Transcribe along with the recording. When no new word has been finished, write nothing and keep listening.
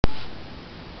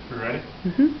You ready?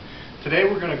 Mm-hmm. Today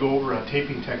we're going to go over a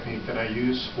taping technique that I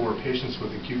use for patients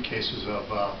with acute cases of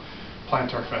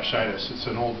plantar fasciitis. It's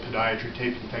an old podiatry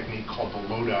taping technique called the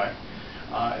Lodi.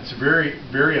 It's a very,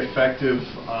 very effective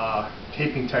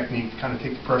taping technique to kind of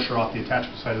take the pressure off the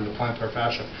attachment side of the plantar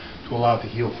fascia to allow it to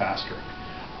heal faster.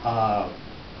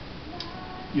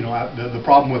 The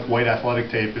problem with white athletic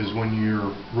tape is when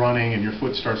you're running and your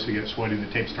foot starts to get sweaty,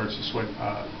 the tape starts to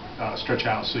stretch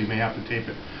out, so you may have to tape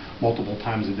it multiple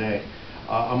times a day.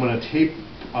 I'm going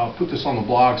to put this on the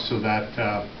blog so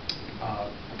that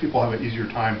people have an easier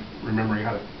time remembering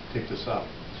how to tape this up.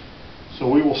 So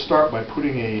we will start by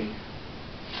putting a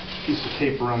piece of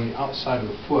tape around the outside of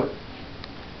the foot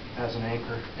as an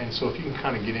anchor. And so if you can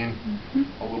kind of get in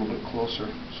a little bit closer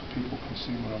so people can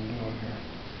see what I'm doing here.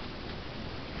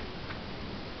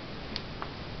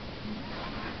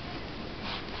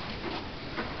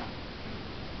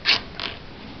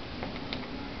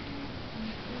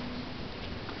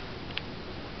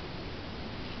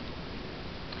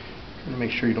 Trying to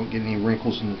make sure you don't get any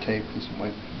wrinkles in the tape because it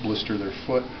might blister their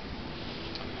foot.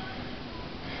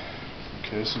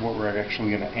 Okay, this is what we're actually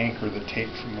going to anchor the tape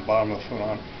from the bottom of the foot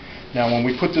on. Now when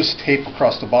we put this tape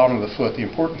across the bottom of the foot, the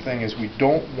important thing is we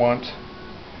don't want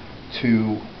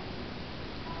to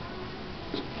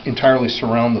entirely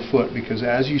surround the foot, because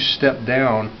as you step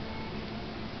down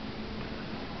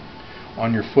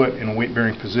on your foot in a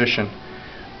weight-bearing position,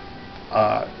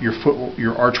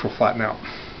 your arch will flatten out.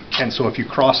 And so if you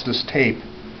cross this tape,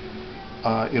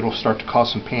 it'll start to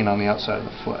cause some pain on the outside of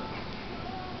the foot.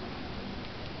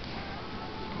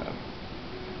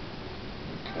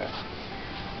 Okay.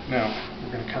 Now,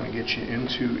 we're going to kind of get you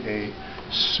into a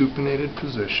supinated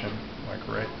position, like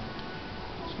right.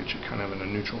 Let's get you kind of in a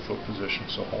neutral foot position,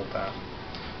 so hold that.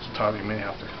 So Todd, you may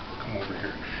have to come over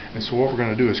here. And so what we're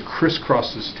going to do is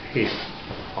crisscross this tape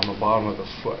on the bottom of the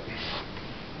foot.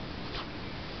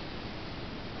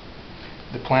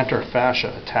 The plantar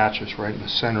fascia attaches right in the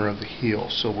center of the heel,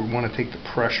 so we want to take the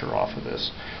pressure off of this.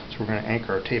 So we're going to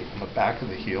anchor our tape on the back of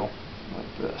the heel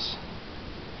like this.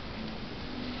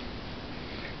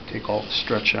 Take all the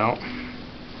stretch out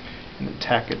and then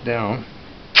tack it down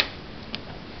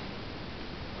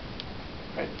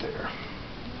right there.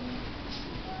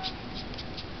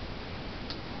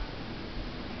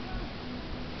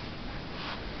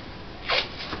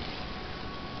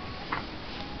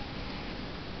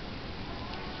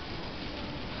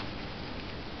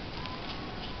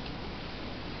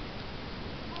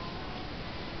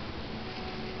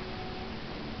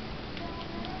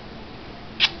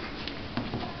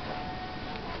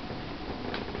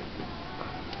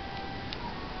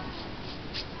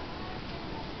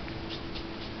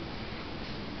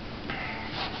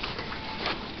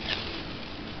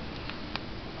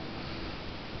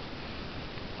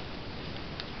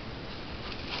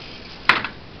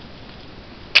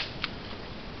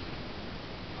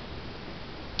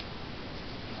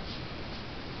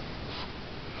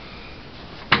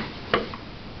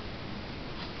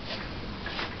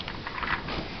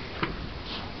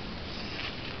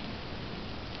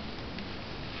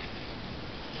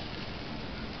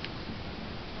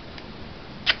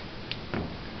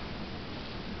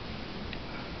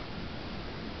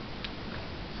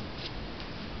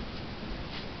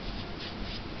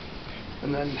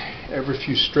 And then every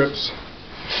few strips,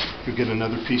 you'll get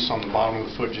another piece on the bottom of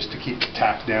the foot just to keep the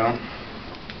tack down.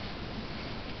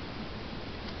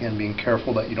 And being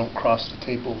careful that you don't cross the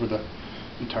tape over the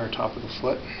entire top of the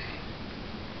foot.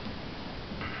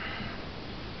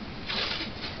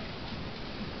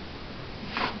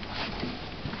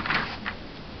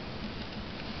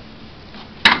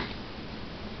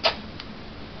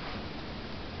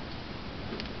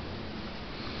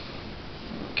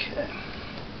 Okay.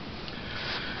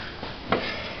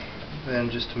 Then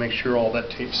just to make sure all that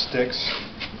tape sticks,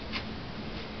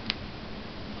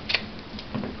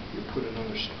 you put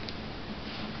another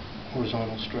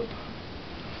horizontal strip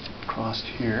across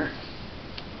here.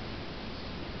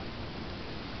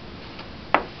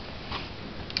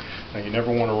 Now you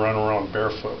never want to run around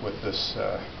barefoot with this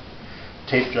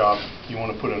tape job. You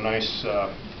want to put a nice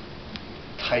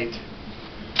tight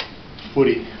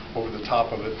footy over the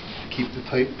top of it to keep the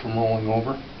tape from rolling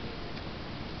over.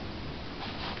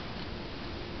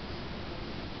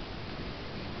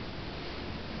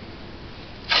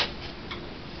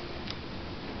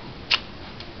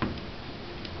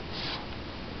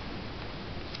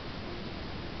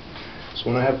 So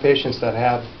when I have patients that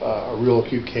have a real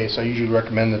acute case, I usually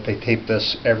recommend that they tape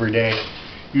this every day.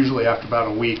 Usually after about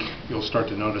a week, you'll start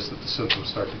to notice that the symptoms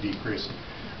start to decrease.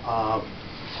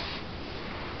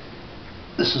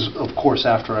 This is, of course,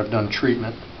 after I've done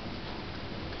treatment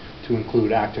to to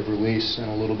include active release and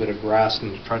a little bit of grass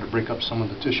and try to break up some of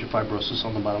the tissue fibrosis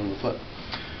on the bottom of the foot.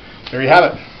 There you have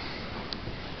it.